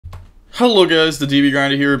Hello guys, the DB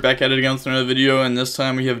Grinder here, back at it again with another video, and this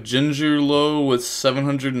time we have YuGiOh with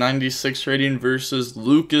 796 rating versus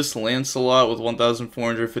Lucas Lancelot with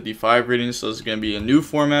 1455 rating. So this is going to be a new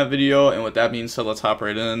format video, and with that being said, let's hop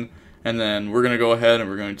right in. And then we're going to go ahead and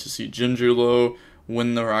we're going to see YuGiOh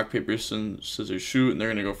win the rock, paper, scissors, shoot, and they're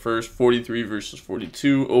going to go first. 43 versus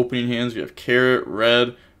 42. Opening hands, we have Carrot,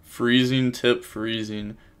 Red, Freezing, Tip,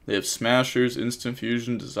 Freezing. They have Smashers, Instant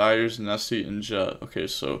Fusion, Desires, Nessie, and Jet. Okay,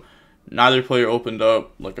 so neither player opened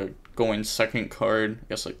up like a going second card. I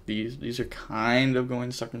guess like these are kind of going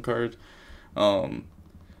second cards.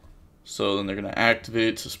 So then they're gonna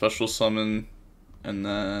activate to special summon, and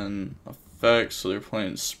then effects. So they're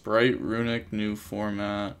playing Spright, Runick, new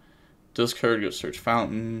format. Discard, go search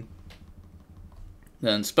Fountain.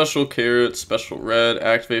 Then special Carrot, special Red,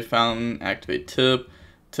 activate Fountain, activate Tip.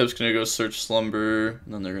 Tip's gonna go search Slumber,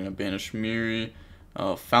 and then they're gonna banish Miri.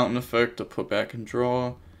 Fountain effect to put back and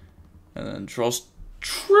draw. And then draws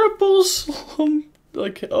triple slump.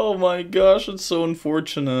 Like, oh my gosh, it's so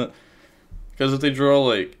unfortunate. Because if they draw,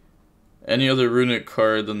 like, any other Runick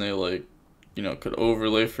card, then they, like, you know, could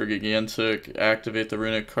overlay for Gigantic, activate the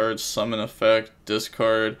Runick card, summon effect,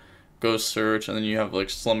 discard, go search, and then you have, like,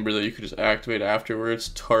 Slumber that you could just activate afterwards,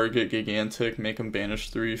 target Gigantic, make him banish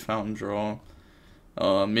 3, fountain draw.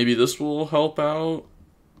 Maybe this will help out.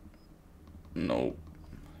 Nope.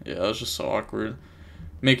 Yeah, that's just so awkward.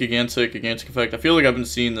 Make Gigantic effect. I feel like I've been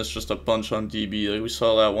seeing this just a bunch on DB. Like we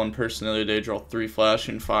saw that one person the other day draw 3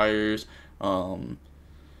 flashing fires. But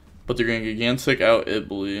they're going Gigantic out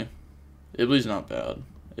Ibly. Ibly's not bad.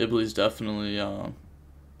 Ibly's definitely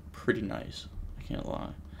pretty nice. I can't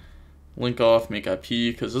lie. Link off, make IP,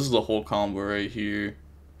 because this is the whole combo right here.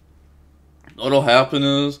 What'll happen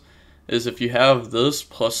is if you have this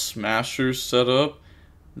plus Smashers set up,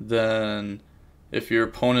 then if your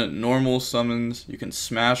opponent normal summons, you can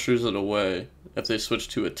Smashers it away. If they switch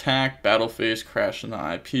to attack, battle phase, crash in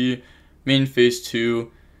the IP. Main phase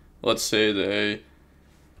 2, let's say they,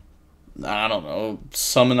 I don't know,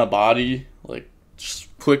 summon a body, like just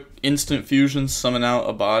quick instant fusion, summon out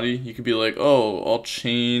a body. You could be like, oh, I'll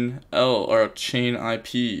chain L, or chain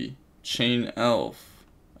IP, chain Elf.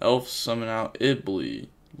 Elf summon out Ibly,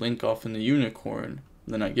 link off in the Unicorn.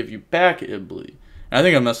 Then I give you back Ibly. I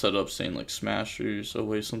think I messed that up saying like Smashers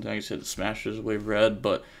away something. I said Smashers away Red,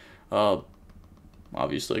 but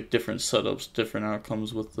obviously like different setups, different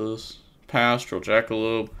outcomes with this. Pass, draw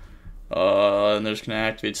Jackalope, and they're just gonna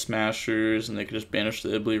activate Smashers, and they can just banish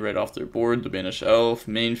the Ibly right off their board to banish Elf.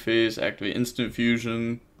 Main phase, activate Instant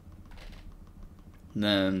Fusion. And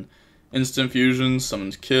then Instant Fusion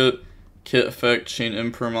summons Kit. Kit effect, chain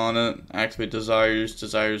Imperm on it. Activate Desires.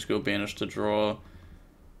 Desires go banish to draw.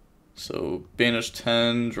 So, banish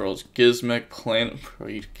 10, draws Gizmek, Planet.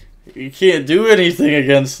 You can't do anything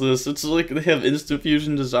against this. It's like they have Instant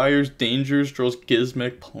Fusion, Desires, Dangers, draws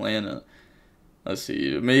Gizmek, Planet. Let's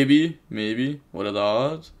see, maybe. What are the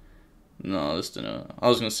odds? No, this didn't. I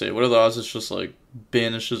was gonna say, what are the odds it's just like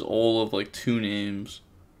banishes all of like 2 names?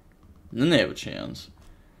 And then they have a chance.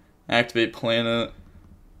 Activate Planet.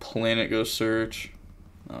 Planet go search.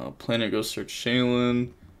 Planet go search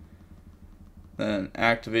Shaylin. Then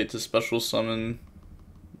activate to special summon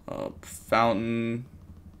Fountain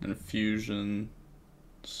and Fusion.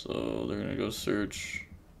 So they're gonna go search.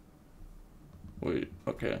 Wait,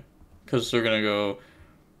 okay. Because they're gonna go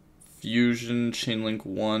Fusion, Chainlink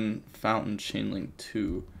 1, Fountain, Chainlink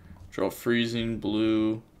 2. Draw Freezing,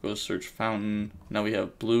 Blue, go search Fountain. Now we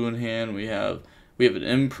have Blue in hand. We have an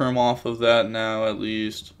Imperm off of that now at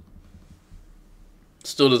least.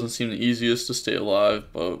 Still doesn't seem the easiest to stay alive,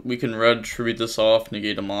 but we can red tribute this off,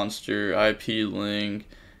 negate a monster, IP link,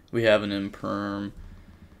 we have an Imperm,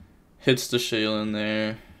 hits the Shaylin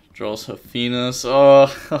there, draws Hafinas,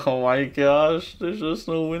 oh my gosh, there's just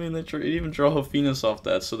no winning. They even draw Hafinas off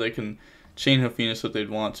that, so they can chain Hafinas if they'd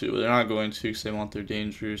want to, but they're not going to because they want their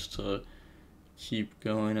Dangers to keep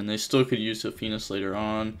going, and they still could use Hafinas later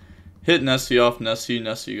on. Hit Nessie off Nessie,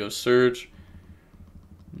 Nessie goes search.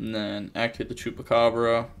 And then activate the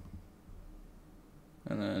Chupacabra.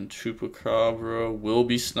 And then Chupacabra will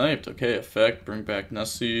be sniped. Okay, effect, bring back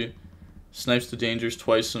Nessie. Snipes the Dangers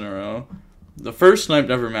twice in a row. The first snipe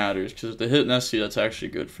never matters, because if they hit Nessie, that's actually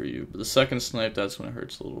good for you. But the second snipe, that's when it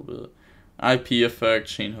hurts a little bit. IP effect,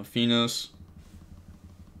 chain Hafinas.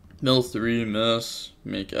 Mill 3, miss.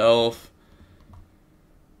 Make Elf.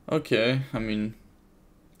 Okay, I mean,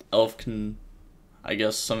 Elf can, I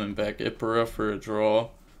guess, summon back Ipera for a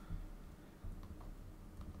draw.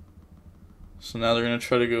 So now they're going to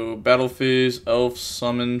try to go Battle Phase, Elf,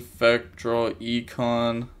 Summon, Feck, draw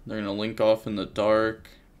Econ. They're going to link off in the Dark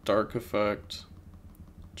effect.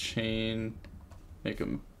 chain, make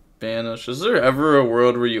him banish. Is there ever a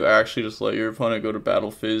world where you actually just let your opponent go to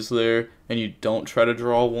battle phase there and you don't try to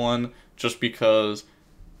draw one just because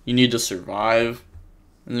you need to survive?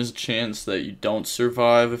 And there's a chance that you don't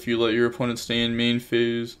survive if you let your opponent stay in main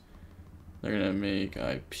phase. They're gonna make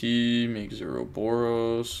IP, make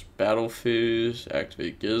Zeroboros, battle phase,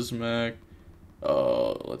 activate Gizmek.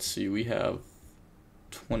 Let's see, we have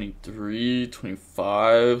 23,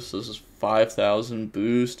 25, so this is 5,000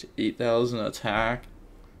 boost, 8,000 attack.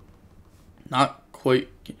 Not quite.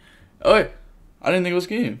 Oh wait, I didn't think it was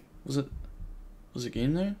game. Was it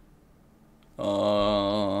game there?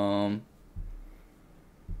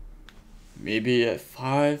 Maybe at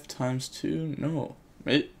 5 times 2? No.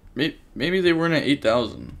 Maybe they weren't at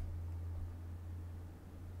 8,000.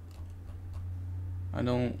 I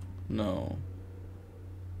don't know.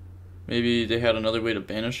 Maybe they had another way to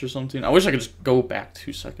banish or something. I wish I could just go back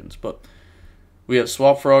 2 seconds, but we have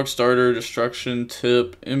Swap Frog, Starter, Destruction,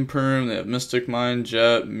 Tip, Imperm. They have Mystic Mine,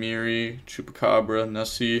 Jet, Miri, Chupacabra,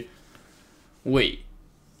 Nessie. Wait.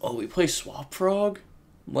 Oh, we play Swap Frog?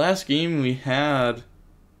 Last game we had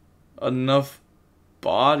enough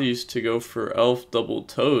bodies to go for Elf Double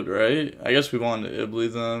Toad, right? I guess we wanted to Ibly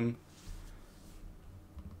them.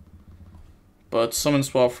 But summon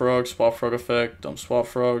Swap Frog effect, dump Swap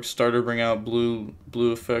Frog, Starter bring out blue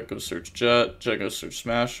effect, go search Jet, Jet go search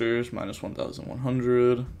Smashers, minus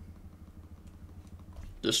 1,100.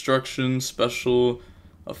 Destruction, special,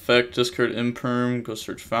 effect, discard Imperm, go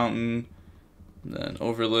search Fountain. Then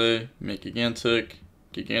overlay, make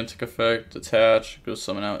Gigantic effect, attach, go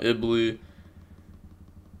summon out Ibly.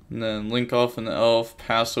 And then link off in the Elf,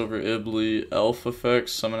 pass over Ibly, Elf effect,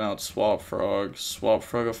 summon out Swap Frog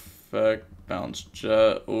effect, bounce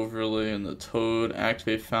Jet, overlay in the Toad,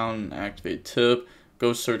 activate Fountain, activate Tip,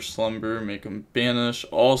 go search Slumber, make them banish.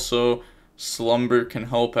 Also, Slumber can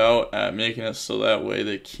help out at making it so that way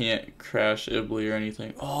they can't crash Ibly or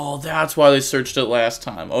anything. Oh, that's why they searched it last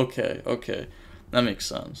time. Okay. That makes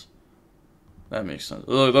sense. That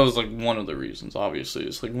was like one of the reasons, obviously.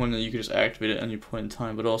 It's like one that you could just activate at any point in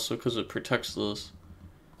time, but also because it protects this.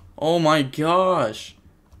 Oh my gosh.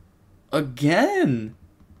 Again.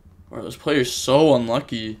 Wow, this player's so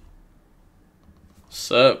unlucky.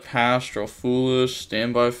 Set, pass, draw foolish,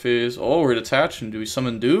 standby phase. Oh, we're detaching. Do we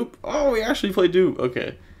summon dupe? Oh, we actually play dupe.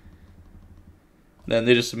 Okay. Then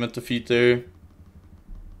they just submit defeat there.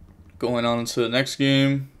 Going on into the next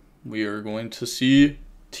game, we are going to see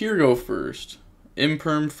Tier go first.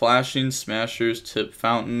 Imperm, flashing, smashers, tip,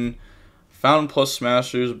 fountain. Fountain plus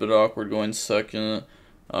smashers, a bit awkward going second.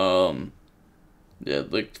 Yeah,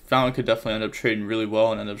 like Fountain could definitely end up trading really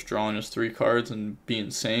well and end up drawing us 3 cards and be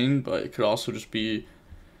insane, but it could also just be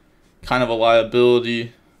kind of a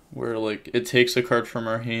liability where like it takes a card from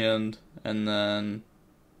our hand and then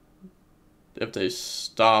if they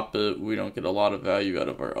stop it, we don't get a lot of value out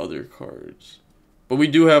of our other cards. But we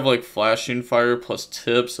do have like Flashing Fire plus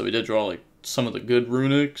Tip, so we did draw like some of the good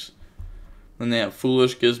Runics. Then they have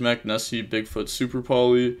Foolish, Gizmek, Nessie, Bigfoot, Super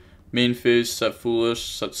Poly. Main phase, set Foolish,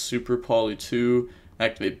 set Super Poly 2,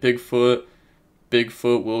 activate Bigfoot.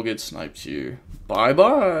 Bigfoot will get sniped here.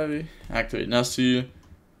 Bye-bye. Activate Nessie.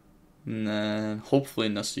 And then hopefully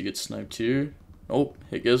Nessie gets sniped here. Oh,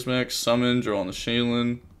 hit Gizmek, summon, draw on the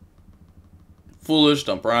Shaylin. Foolish,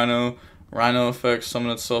 dump Rhino. Rhino effect,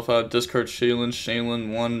 summon itself out, discard Shaylin.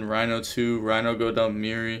 Shaylin 1, Rhino 2, Rhino go dump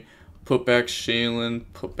Miri. Put back Shaylin,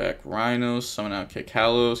 put back Rhino, summon out Kick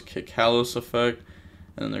Hallos effect.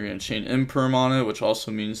 And then they're going to chain Imperm on it, which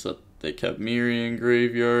also means that they kept Miri in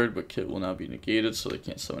graveyard, but Kit will now be negated, so they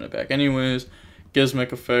can't summon it back anyways.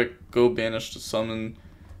 Gizmek effect, go banish to summon.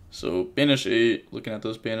 So banish 8, looking at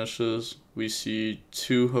those banishes, we see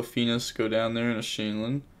 2 Haffinas go down there and a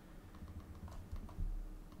Shaylin.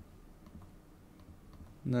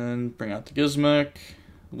 And then bring out the Gizmek,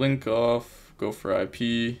 link off, go for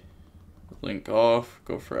IP, link off,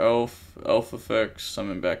 go for Elf, Elf effect,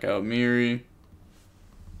 summon back out Miri.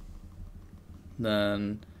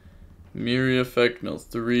 Then Miri effect, mill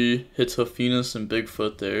 3, hits Haffinas and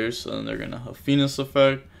Bigfoot there, so then they're going to Haffinas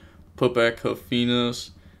effect, put back Haffinas,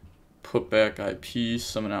 put back IP,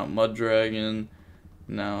 summon out Mud Dragon,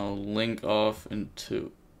 now link off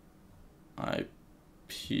into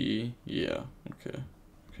IP, yeah, okay,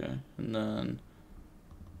 and then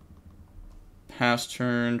pass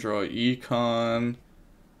turn, draw Econ.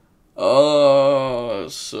 Oh,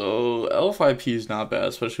 so Elf IP is not bad,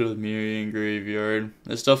 especially with Miri in graveyard.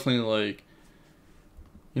 It's definitely like,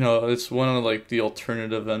 you know, it's one of like the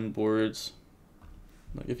alternative end boards.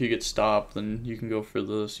 Like if you get stopped, then you can go for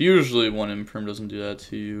this. Usually one Imperm doesn't do that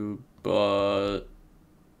to you, but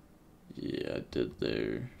Yeah, I did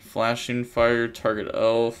there. Flashing fire, target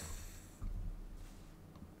elf.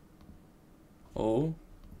 Oh,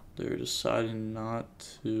 they're deciding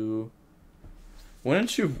not to.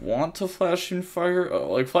 Wouldn't you want to flashing fire?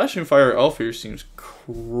 Oh, like flashing fire elf here seems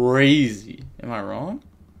crazy. Am I wrong?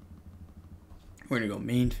 We're gonna go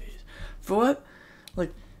main phase. For what?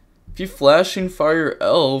 Like, if you flashing fire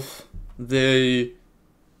elf, they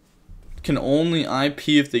can only IP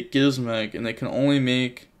if they gizmec, and they can only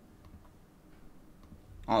make.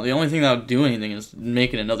 The only thing that would do anything is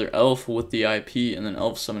making another elf with the IP, and then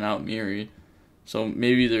elf summon out Miri. So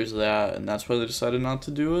maybe there's that, and that's why they decided not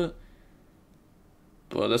to do it.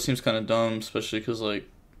 But that seems kind of dumb, especially because, like,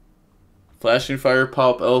 flashing fire,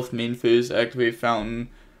 pop, elf, main phase, activate fountain.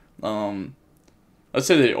 Let's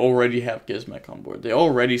say they already have Gizmek on board. They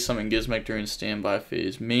already summon Gizmek during standby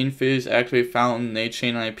phase. Main phase, activate fountain, they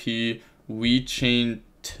chain IP, we chain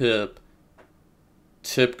tip.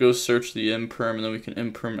 Tip goes search the imperm, and then we can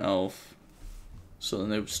imperm elf. So then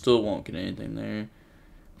they still won't get anything there.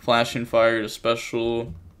 Flashing fire to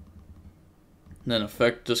special. Then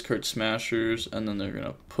effect discard smashers, and then they're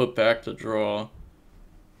gonna put back the draw.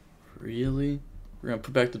 Really? We're gonna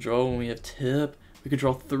put back the draw when we have tip? We could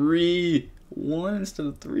draw 3. 1 instead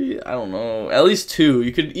of 3? I don't know. At least 2.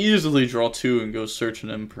 You could easily draw 2 and go search an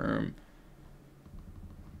imperm.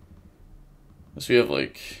 So we have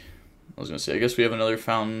like, I was gonna say, I guess we have another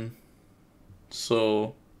fountain.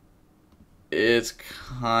 So it's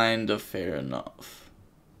kind of fair enough.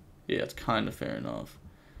 Yeah, it's kind of fair enough.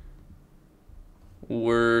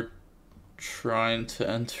 We're trying to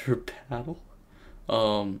enter battle.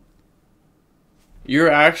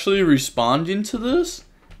 You're actually responding to this?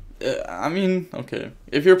 I mean, okay.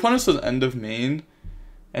 If your opponent says end of main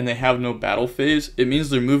and they have no battle phase, it means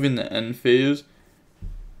they're moving the end phase.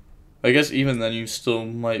 I guess even then you still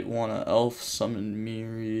might want to elf summon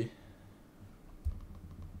Miri.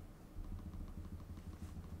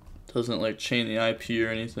 Doesn't like chain the IP or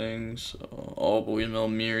anything. So all but we mill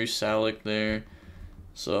Miri Salic there.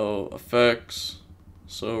 So effects.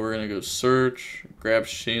 So we're gonna go search, grab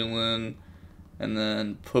Shaylin, and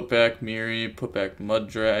then put back Miri, put back Mud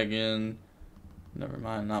Dragon. Never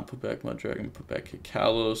mind, not put back Mud Dragon, put back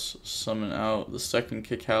Kikalos, summon out the second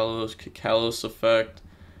Kikalos effect,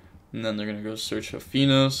 and then they're gonna go search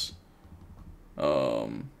Afinas.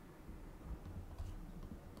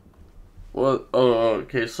 What? Oh,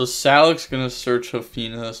 okay. So Salic's gonna search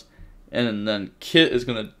Afinas, and then Kit is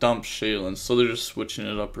gonna dump Shaylin. So they're just switching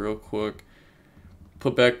it up real quick.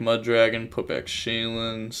 Put back Mud Dragon, put back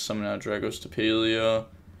Shaylin, summon out Dragos Tapalia,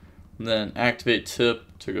 then activate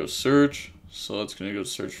Tip to go search. So it's gonna go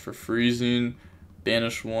search for freezing.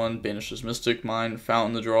 Banish 1, banishes Mystic Mind,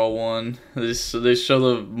 fountain the draw 1. They show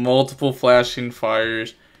the multiple flashing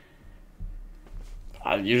fires.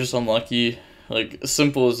 You're just unlucky. Like,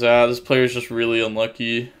 simple as that. This player's just really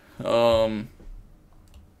unlucky. We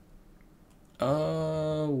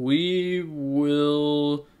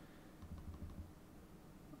will.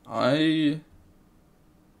 Okay,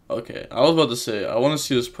 I was about to say, I want to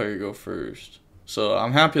see this player go first. So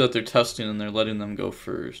I'm happy that they're testing and they're letting them go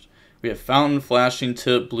first. We have Fountain, Flashing,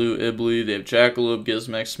 Tip, Blue, Ibly. They have Jackalope,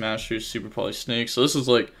 Gizmek, Smashers, Super Poly Snake. So this is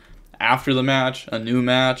like after the match, a new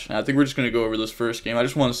match. And I think we're just going to go over this first game. I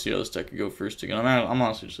just want to see how this deck could go first again. I'm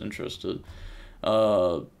honestly just interested.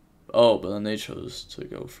 Oh, but then they chose to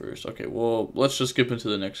go first. Okay, well, let's just skip into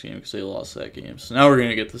the next game because they lost that game. So now we're going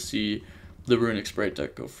to get to see the Runick Spright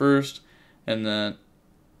deck go first. And then...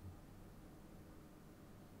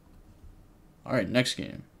 Alright, next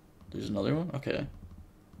game. There's another one? Okay.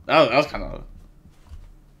 That was kind of...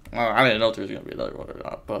 I didn't know if there was going to be another one or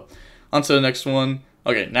not. But on to the next one.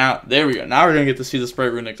 Okay, now, there we go. Now we're going to get to see the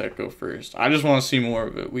Spright Runick deck go first. I just want to see more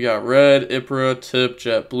of it. We got Red, Ipra, Tip,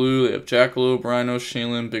 Jet Blue. They have Jackalope, Rhino,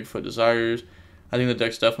 Shaylin, Bigfoot Desires. I think the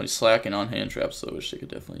deck's definitely slacking on hand traps, though, which they could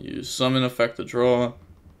definitely use. Summon effect the draw.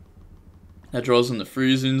 That draws in the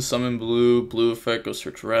freezing. Summon blue. Blue effect, go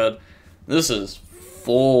search red. This is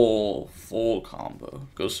full combo.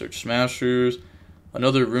 Go search Smashers.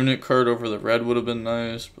 Another Runick card over the red would have been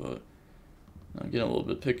nice, but I'm getting a little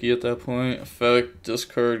bit picky at that point. Effect,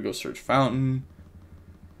 discard, go search Fountain.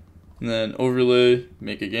 And then overlay,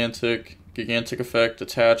 make Gigantic. Gigantic effect,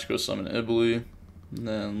 attach, go summon Ibly. And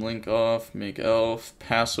then link off, make Elf,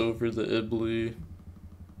 pass over the Ibly.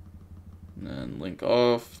 And then link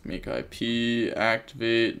off, make IP,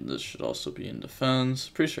 activate. This should also be in defense.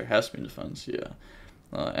 Pretty sure it has to be in defense, yeah.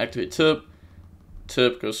 Activate Tip.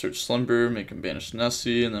 Tip, go search Slumber, make him banish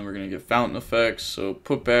Nessie, and then we're going to get Fountain effects. So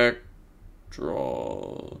put back,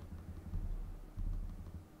 draw.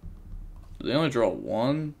 Did they only draw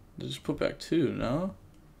 1? They just put back 2, no?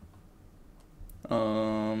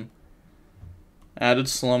 Added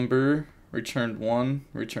Slumber, returned 1,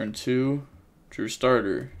 returned 2, drew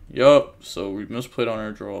starter. Yup, so we misplayed on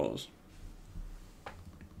our draws.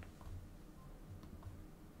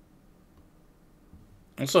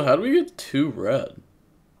 And so how do we get 2 red?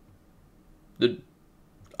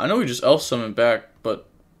 I know we just elf summoned back, but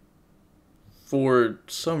for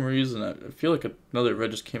some reason I feel like another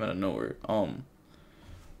red just came out of nowhere.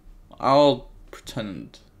 I'll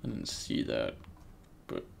pretend I didn't see that.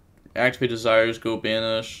 But activate desires, go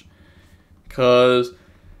banish. Cause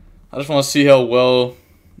I just want to see how well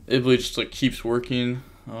Ibly just like keeps working.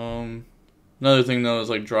 Another thing though is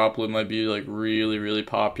like Droplet might be like really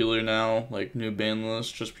popular now, like new ban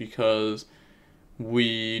list, just because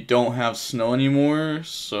we don't have snow anymore.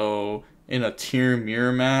 So in a tier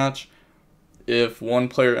mirror match, if one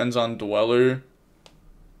player ends on Dweller,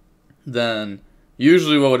 then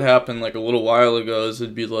usually what would happen like a little while ago is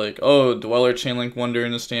it'd be like, oh, Dweller Chainlink 1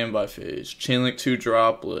 during the standby phase, Chainlink 2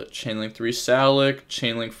 Droplet, Chainlink 3 Salic,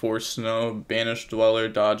 Chainlink 4 Snow, Banish Dweller,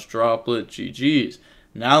 Dodge Droplet, GG's.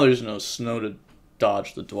 Now there's no snow to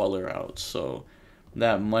dodge the Dweller out, so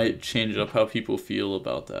that might change up how people feel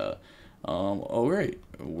about that. Alright,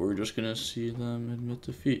 we're just gonna see them admit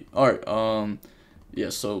defeat. Alright, yeah,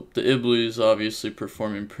 so the Ibly is obviously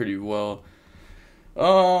performing pretty well.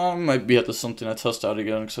 Might be at the something I test out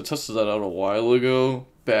again, because I tested that out a while ago,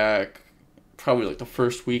 back probably like the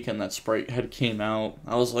first weekend that Sprite had came out.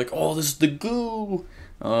 I was like, oh, this is the goo!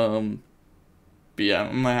 But yeah,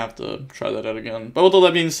 I might have to try that out again. But with all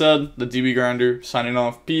that being said, the DB Grinder signing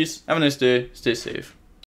off. Peace, have a nice day, stay safe.